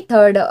ಮಾಡ್ಕೋತೀನಿ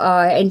ಥರ್ಡ್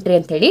ಎಂಟ್ರಿ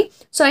ಅಂತೇಳಿ.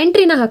 ಸೊ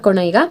ಎಂಟ್ರಿನ ಹಾಕೋಣ.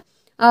 ಈಗ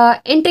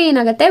ಎಂಟ್ರಿ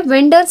ಏನಾಗುತ್ತೆ,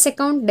 vendors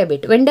account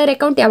debit. Vendor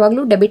account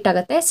ಯಾವಾಗಲೂ ಡೆಬಿಟ್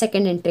ಆಗುತ್ತೆ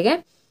second ಎಂಟ್ರಿಗೆ.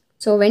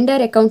 So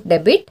vendor account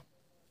debit.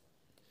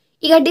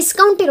 ಈಗ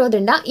ಡಿಸ್ಕೌಂಟ್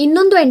ಇರೋದ್ರಿಂದ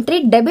ಇನ್ನೊಂದು ಎಂಟ್ರಿ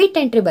ಡೆಬಿಟ್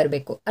ಎಂಟ್ರಿ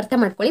ಬರಬೇಕು. ಅರ್ಥ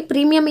ಮಾಡ್ಕೊಳ್ಳಿ,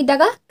 ಪ್ರೀಮಿಯಂ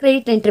ಇದ್ದಾಗ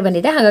ಕ್ರೆಡಿಟ್ ಎಂಟ್ರಿ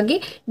ಬಂದಿದೆ, ಹಾಗಾಗಿ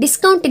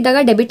ಡಿಸ್ಕೌಂಟ್ ಇದ್ದಾಗ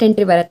ಡೆಬಿಟ್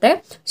ಎಂಟ್ರಿ ಬರುತ್ತೆ.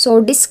 So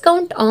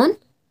discount on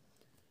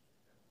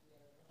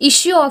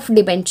issue of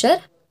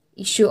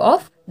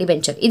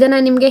debenture. ಇದನ್ನು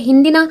ನಿಮಗೆ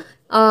ಹಿಂದಿನ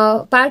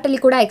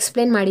ಪಾರ್ಟಲ್ಲಿ ಕೂಡ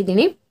ಎಕ್ಸ್ಪ್ಲೇನ್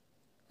ಮಾಡಿದ್ದೀನಿ,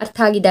 ಅರ್ಥ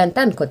ಆಗಿದೆ ಅಂತ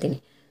ಅನ್ಕೋತೀನಿ.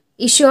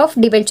 Issue of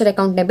debenture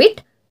account debit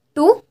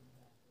to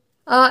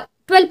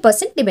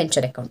 12%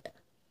 debenture account.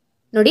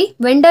 ನೋಡಿ,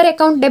 vendor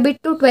account debit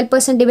to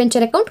 12%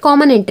 debenture account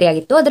common entry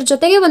ಆಗಿತ್ತು. ಅದ್ರ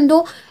ಜೊತೆಗೆ ಒಂದು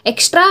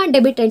ಎಕ್ಸ್ಟ್ರಾ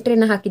ಡೆಬಿಟ್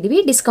ಎಂಟ್ರಿನ ಹಾಕಿದ್ದೀವಿ,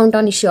 discount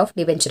on issue of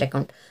debenture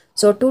account.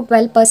 So to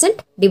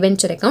 12%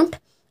 debenture account.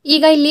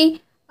 ಈಗ ಇಲ್ಲಿ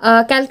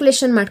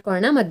ಕ್ಯಾಲ್ಕುಲೇಷನ್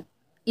ಮಾಡ್ಕೊಳ್ಳೋಣ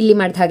ಇಲ್ಲಿ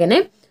ಮಾಡಿದ ಹಾಗೇನೆ.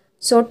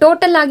 ಸೊ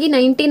ಟೋಟಲ್ ಆಗಿ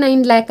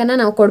 99 ಲ್ಯಾಕನ್ನು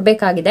ನಾವು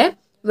ಕೊಡಬೇಕಾಗಿದೆ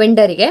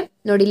ವೆಂಡರಿಗೆ.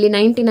 ನೋಡಿ, ಇಲ್ಲಿ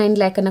 99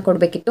 ಲ್ಯಾಕನ್ನು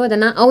ಕೊಡಬೇಕಿತ್ತು,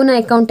 ಅದನ್ನು ಅವನ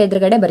ಅಕೌಂಟ್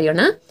ಎದುರುಗಡೆ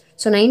ಬರೆಯೋಣ.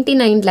 ಸೊ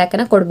 99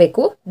 ಲ್ಯಾಕನ್ನು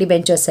ಕೊಡಬೇಕು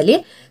ಡಿಬೆಂಚರ್ಸಲ್ಲಿ.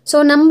 ಸೊ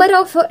ನಂಬರ್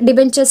ಆಫ್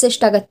ಡಿಬೆಂಚರ್ಸ್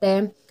ಎಷ್ಟಾಗುತ್ತೆ,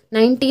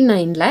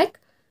 99 ಲ್ಯಾಕ್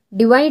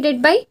ಡಿವೈಡೆಡ್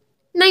ಬೈ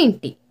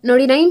 90.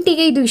 ನೋಡಿ,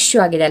 90ಗೆ ಇದು ಇಶ್ಯೂ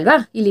ಆಗಿದೆ ಅಲ್ವಾ,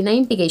 ಇಲ್ಲಿ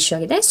 90ಗೆ ಇಶ್ಯೂ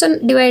ಆಗಿದೆ. ಸೊ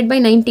ಡಿವೈಡ್ ಬೈ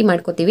 90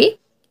 ಮಾಡ್ಕೋತೀವಿ,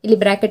 ಇಲ್ಲಿ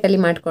ಬ್ರ್ಯಾಕೆಟಲ್ಲಿ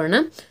ಮಾಡ್ಕೊಳ್ಳೋಣ.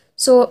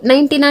 ಸೊ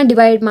 90ನ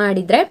ಡಿವೈಡ್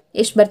ಮಾಡಿದರೆ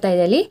ಎಷ್ಟು ಬರ್ತಾ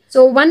ಇದೆ ಅಲ್ಲಿ,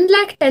 ಸೊ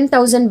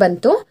 1,10,000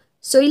 ಬಂತು.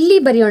 ಸೊ ಇಲ್ಲಿ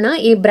ಬರೆಯೋಣ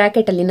ಈ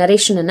ಬ್ರ್ಯಾಕೆಟಲ್ಲಿ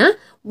ನರೇಷನನ್ನು.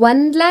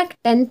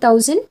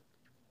 1,10,000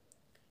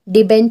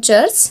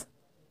 debentures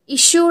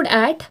issued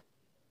at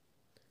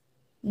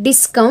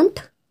discount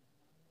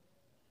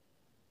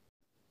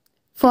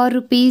for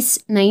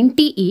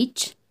 ₹90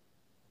 each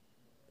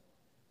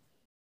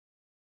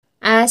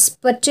as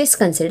purchase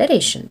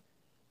consideration.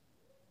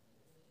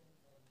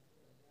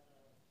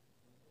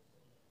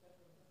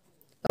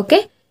 Okay,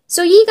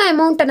 so ಈಗ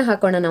ಅಮೌಂಟನ್ನು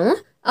ಹಾಕೋಣ ನಾವು.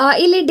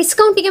 ಇಲ್ಲಿ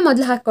ಡಿಸ್ಕೌಂಟಿಗೆ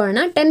ಮೊದಲು ಹಾಕೋಣ.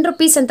 10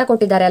 ರುಪೀಸ್ ಅಂತ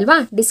ಕೊಟ್ಟಿದ್ದಾರೆ ಅಲ್ವಾ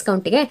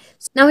ಡಿಸ್ಕೌಂಟಿಗೆ.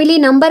 ನಾವು ಇಲ್ಲಿ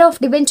ನಂಬರ್ ಆಫ್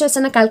ಡಿಬೆಂಚರ್ಸ್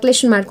ಅನ್ನ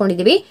ಕ್ಯಾಲ್ಕುಲೇಷನ್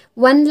ಮಾಡ್ಕೊಂಡಿದ್ದೀವಿ.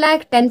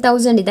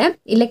 1,10,000 ಇದೆ.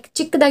 ಇಲ್ಲಿ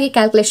ಚಿಕ್ಕದಾಗಿ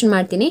ಕ್ಯಾಲ್ಕುಲೇಷನ್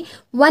ಮಾಡ್ತೀನಿ.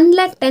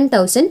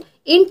 1,10,000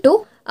 ಇಂಟು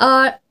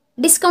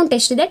ಡಿಸ್ಕೌಂಟ್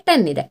ಎಷ್ಟಿದೆ,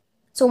 10 ಇದೆ.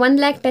 ಸೊ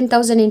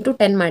 1,10,000 ಇಂಟು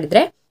 10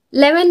 ಮಾಡಿದರೆ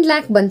 11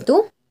 ಲ್ಯಾಕ್ ಬಂತು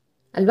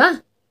ಅಲ್ವಾ.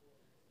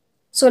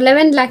 ಸೊ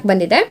 11 ಲ್ಯಾಕ್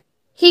ಬಂದಿದೆ.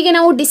 ಹೀಗೆ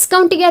ನಾವು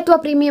ಡಿಸ್ಕೌಂಟಿಗೆ ಅಥವಾ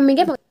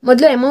ಪ್ರೀಮಿಯಂಗೆ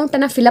ಮೊದಲು ಅಮೌಂಟ್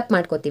ಅನ್ನ ಫಿಲ್ ಅಪ್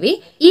ಮಾಡ್ಕೋತೀವಿ.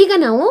 ಈಗ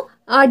ನಾವು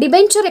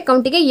ಡಿಬೆಂಚರ್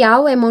ಅಕೌಂಟಿಗೆ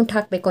ಯಾವ ಅಮೌಂಟ್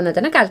ಹಾಕಬೇಕು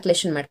ಅನ್ನೋದನ್ನ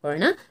ಕ್ಯಾಲ್ಕುಲೇಷನ್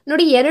ಮಾಡ್ಕೊಳ್ಳೋಣ.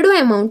 ನೋಡಿ, ಇದೆರಡು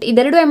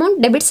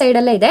ಅಮೌಂಟ್ ಡೆಬಿಟ್ ಸೈಡ್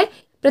ಅಲ್ಲೇ ಇದೆ.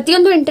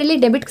 ಪ್ರತಿಯೊಂದು ಎಂಟ್ರಿಲಿ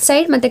ಡೆಬಿಟ್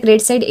ಸೈಡ್ ಮತ್ತೆ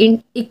ಕ್ರೆಡಿಟ್ ಸೈಡ್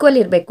ಈಕ್ವಲ್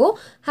ಇರಬೇಕು.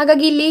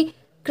 ಹಾಗಾಗಿ ಇಲ್ಲಿ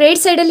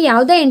ಕ್ರೆಡಿಟ್ ಸೈಡ್ ಅಲ್ಲಿ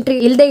ಯಾವುದೇ ಎಂಟ್ರಿ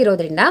ಇಲ್ಲದೆ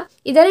ಇರೋದ್ರಿಂದ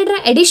ಇದೆರಡರ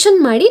ಎಡಿಷನ್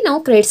ಮಾಡಿ ನಾವು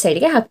ಕ್ರೆಡಿಟ್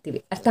ಸೈಡ್ಗೆ ಹಾಕ್ತಿವಿ.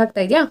 ಅರ್ಥ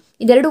ಆಗ್ತಾ ಇದೆಯಾ?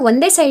 ಇದೆರಡು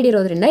ಒಂದೇ ಸೈಡ್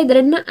ಇರೋದ್ರಿಂದ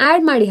ಇದರನ್ನ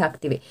ಆಡ್ ಮಾಡಿ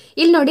ಹಾಕ್ತಿವಿ.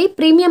 ಇಲ್ಲಿ ನೋಡಿ,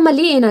 ಪ್ರೀಮಿಯಂ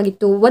ಅಲ್ಲಿ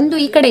ಏನಾಗಿತ್ತು, ಒಂದು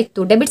ಈ ಕಡೆ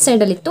ಇತ್ತು ಡೆಬಿಟ್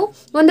ಸೈಡ್ ಅಲ್ಲಿ ಇತ್ತು,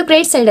 ಒಂದು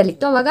ಕ್ರೆಡಿಟ್ ಸೈಡ್ ಅಲ್ಲಿ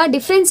ಇತ್ತು. ಅವಾಗ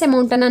ಡಿಫ್ರೆನ್ಸ್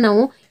ಅಮೌಂಟ್ ಅನ್ನ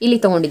ನಾವು ಇಲ್ಲಿ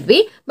ತಗೊಂಡಿದ್ವಿ.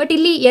 ಬಟ್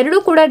ಇಲ್ಲಿ ಎರಡೂ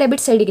ಕೂಡ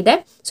ಡೆಬಿಟ್ ಸೈಡ್ ಇದೆ.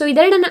 ಸೊ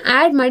ಇದೆರಡನ್ನ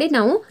ಆಡ್ ಮಾಡಿ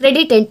ನಾವು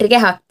ಕ್ರೆಡಿಟ್ ಎಂಟ್ರಿಗೆ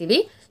ಹಾಕ್ತಿವಿ.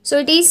 ಸೊ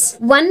ಇಟ್ ಈಸ್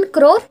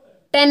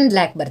 1,10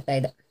 lakh ಬರ್ತಾ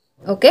ಇದೆ.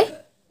 ಓಕೆ,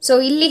 ಸೊ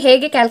ಇಲ್ಲಿ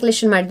ಹೇಗೆ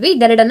ಕ್ಯಾಲ್ಕುಲೇಷನ್ ಮಾಡಿದ್ವಿ,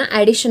 ಇದೆರಡನ್ನ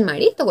ಅಡಿಷನ್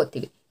ಮಾಡಿ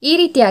ತಗೋತೀವಿ. ಈ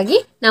ರೀತಿಯಾಗಿ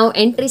ನಾವು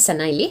ಎಂಟ್ರೀಸ್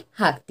ಅನ್ನ ಇಲ್ಲಿ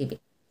ಹಾಕ್ತೀವಿ.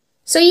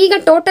 ಸೊ ಈಗ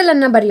ಟೋಟಲ್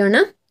ಅನ್ನ ಬರೆಯೋಣ.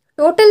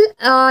 ಟೋಟಲ್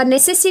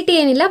ನೆಸೆಸಿಟಿ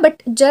ಏನಿಲ್ಲ, ಬಟ್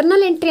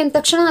ಜರ್ನಲ್ ಎಂಟ್ರಿ ಅಂದ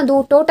ತಕ್ಷಣ ಅದು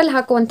ಟೋಟಲ್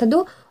ಹಾಕುವಂಥದ್ದು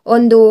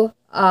ಒಂದು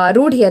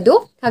ರೂಢಿ ಅದು.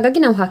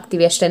 ಹಾಗಾಗಿ ನಾವು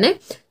ಹಾಕ್ತೀವಿ ಅಷ್ಟೇನೆ.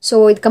 ಸೊ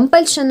ಇದು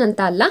ಕಂಪಲ್ಷನ್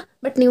ಅಂತ ಅಲ್ಲ,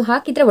 ಬಟ್ ನೀವು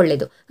ಹಾಕಿದ್ರೆ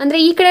ಒಳ್ಳೇದು. ಅಂದ್ರೆ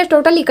ಈ ಕಡೆ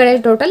ಟೋಟಲ್ ಈ ಕಡೆ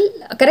ಟೋಟಲ್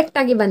ಕರೆಕ್ಟ್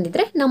ಆಗಿ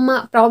ಬಂದಿದ್ರೆ ನಮ್ಮ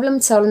ಪ್ರಾಬ್ಲಮ್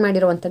ಸಾಲ್ವ್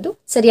ಮಾಡಿರುವಂಥದ್ದು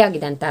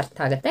ಸರಿಯಾಗಿದೆ ಅಂತ ಅರ್ಥ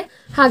ಆಗುತ್ತೆ.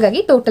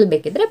 ಹಾಗಾಗಿ ಟೋಟಲ್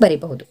ಬೇಕಿದ್ರೆ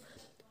ಬರೀಬಹುದು.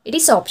 It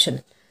is option.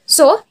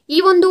 ಸೊ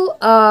ಈ ಒಂದು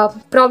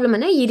ಪ್ರಾಬ್ಲಮ್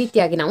ಅನ್ನ ಈ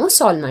ರೀತಿಯಾಗಿ ನಾವು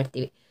ಸಾಲ್ವ್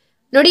ಮಾಡ್ತೀವಿ.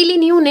 ನೋಡಿ, ಇಲ್ಲಿ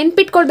ನೀವು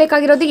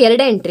ನೆನ್ಪಿಟ್ಕೊಳ್ಬೇಕಾಗಿರೋದು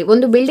ಎರಡೇ ಎಂಟ್ರಿ.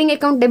 ಒಂದು building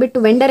account debit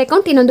to vendor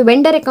account, ಇನ್ನೊಂದು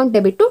vendor account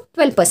debit to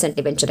 12%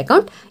 debenture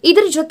account.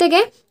 ಇದ್ರ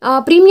ಜೊತೆಗೆ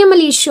ಪ್ರೀಮಿಯಂ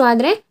ಅಲ್ಲಿ ಇಶ್ಯೂ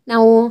ಆದ್ರೆ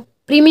ನಾವು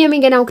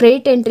ಪ್ರೀಮಿಯಮಿಗೆ ನಾವು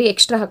ಕ್ರೆಡಿಟ್ ಎಂಟ್ರಿ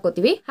ಎಕ್ಸ್ಟ್ರಾ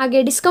ಹಾಕೋತೀವಿ.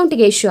 ಹಾಗೆ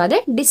ಡಿಸ್ಕೌಂಟಿಗೆ ಇಶ್ಯೂ ಆದರೆ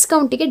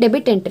ಡಿಸ್ಕೌಂಟಿಗೆ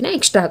debit ಎಂಟ್ರಿನ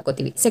extra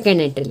ಹಾಕೋತೀವಿ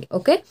second ಎಂಟ್ರಿಲಿ.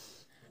 Okay,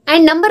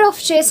 and number of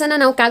shares ಅನ್ನ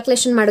ನಾವು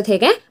ಕ್ಯಾಲ್ಕುಲೇಷನ್ ಮಾಡೋದು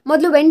ಹೇಗೆ,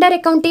 ಮೊದಲು ವೆಂಡರ್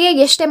ಅಕೌಂಟಿಗೆ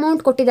ಎಷ್ಟು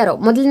ಅಮೌಂಟ್ ಕೊಟ್ಟಿದ್ದಾರೋ,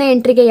 ಮೊದಲನೇ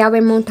ಎಂಟ್ರಿಗೆ ಯಾವ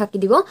ಅಮೌಂಟ್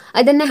ಹಾಕಿದೀವೋ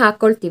ಅದನ್ನೇ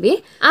ಹಾಕೊಳ್ತೀವಿ.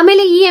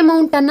 ಆಮೇಲೆ ಈ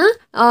ಅಮೌಂಟ್ ಅನ್ನ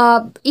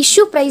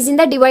ಇಶ್ಯೂ ಪ್ರೈಸ್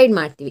ಇಂದ ಡಿವೈಡ್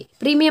ಮಾಡ್ತೀವಿ.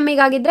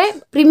 ಪ್ರೀಮಿಯಮಿಗಾಗಿದ್ರೆ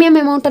ಪ್ರೀಮಿಯಂ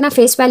ಅಮೌಂಟ್ ಅನ್ನ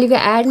ಫೇಸ್ ವ್ಯಾಲ್ಯೂಗೆ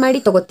ಆ್ಯಡ್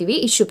ಮಾಡಿ ತಗೋತೀವಿ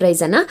ಇಶ್ಯೂ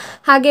ಪ್ರೈಸ್ ಅನ್ನ.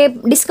 ಹಾಗೆ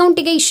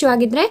ಡಿಸ್ಕೌಂಟಿಗೆ ಇಶ್ಯೂ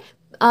ಆಗಿದ್ರೆ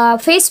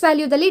ಫೇಸ್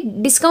ವ್ಯಾಲ್ಯೂದಲ್ಲಿ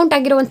ಡಿಸ್ಕೌಂಟ್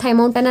ಆಗಿರುವಂಥ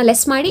ಅಮೌಂಟ್ ಅನ್ನ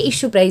ಲೆಸ್ ಮಾಡಿ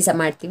ಇಶ್ಯೂ ಪ್ರೈಸ್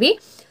ಮಾಡ್ತೀವಿ.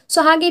 ಸೊ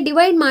ಹಾಗೆ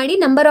ಡಿವೈಡ್ ಮಾಡಿ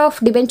ನಂಬರ್ ಆಫ್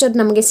ಡಿಬೆಂಚರ್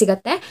ನಮಗೆ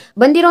ಸಿಗುತ್ತೆ.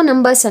 ಬಂದಿರೋ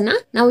ನಂಬರ್ಸ್ ಅನ್ನ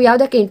ನಾವು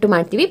ಯಾವುದಕ್ಕೆ ಇಂಟು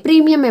ಮಾಡ್ತೀವಿ,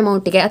 ಪ್ರೀಮಿಯಂ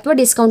ಅಮೌಂಟ್ಗೆ ಅಥವಾ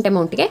ಡಿಸ್ಕೌಂಟ್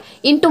ಅಮೌಂಟ್ಗೆ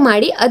ಇಂಟು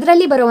ಮಾಡಿ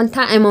ಅದರಲ್ಲಿ ಬರುವಂಥ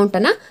ಅಮೌಂಟ್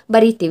ಅನ್ನ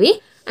ಬರೀತೀವಿ.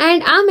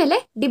 ಆ್ಯಂಡ್ ಆಮೇಲೆ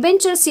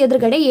ಡಿಬೆಂಚರ್ಸ್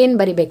ಎದುರುಗಡೆ ಏನು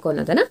ಬರಿಬೇಕು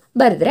ಅನ್ನೋದನ್ನ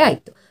ಬರೆದ್ರೆ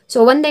ಆಯ್ತು. ಸೊ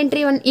ಒಂದು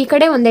ಎಂಟ್ರಿ ಈ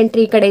ಕಡೆ, ಒಂದು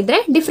ಎಂಟ್ರಿ ಈ ಕಡೆ ಇದ್ರೆ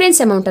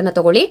ಡಿಫ್ರೆನ್ಸ್ ಅಮೌಂಟ್ ಅನ್ನ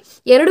ತಗೊಳ್ಳಿ.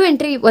 ಎರಡು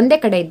ಎಂಟ್ರಿ ಒಂದೇ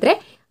ಕಡೆ ಇದ್ರೆ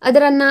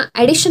ಅದರನ್ನ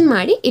ಅಡಿಷನ್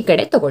ಮಾಡಿ ಈ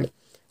ಕಡೆ ತಗೊಳ್ಳಿ.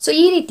 ಸೊ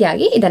ಈ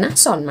ರೀತಿಯಾಗಿ ಇದನ್ನ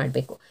ಸಾಲ್ವ್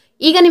ಮಾಡಬೇಕು.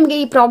 ಈಗ ನಿಮಗೆ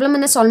ಈ ಪ್ರಾಬ್ಲಮ್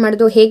ಅನ್ನ ಸಾಲ್ವ್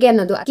ಮಾಡೋದು ಹೇಗೆ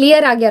ಅನ್ನೋದು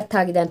ಕ್ಲಿಯರ್ ಆಗಿ ಅರ್ಥ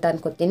ಆಗಿದೆ ಅಂತ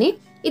ಅನ್ಕೋತೀನಿ.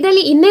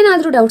 ಇದರಲ್ಲಿ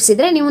ಇನ್ನೇನಾದ್ರೂ ಡೌಟ್ಸ್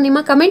ಇದ್ರೆ ನೀವು ನಿಮ್ಮ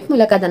ಕಮೆಂಟ್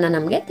ಮೂಲಕ ಅದನ್ನ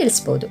ನಮಗೆ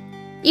ತಿಳಿಸಬಹುದು.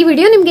 ಈ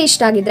ವಿಡಿಯೋ ನಿಮಗೆ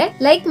ಇಷ್ಟ ಆಗಿದ್ರೆ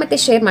ಲೈಕ್ ಮತ್ತೆ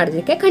ಶೇರ್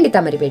ಮಾಡೋದಕ್ಕೆ ಖಂಡಿತ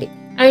ಮರಿಬೇಡಿ.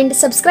 And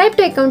subscribe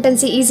to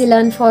accountancy easy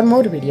learn for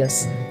more videos.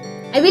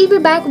 I will be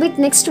back with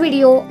next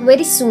video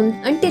very soon.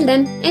 Until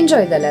then,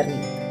 enjoy the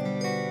learning.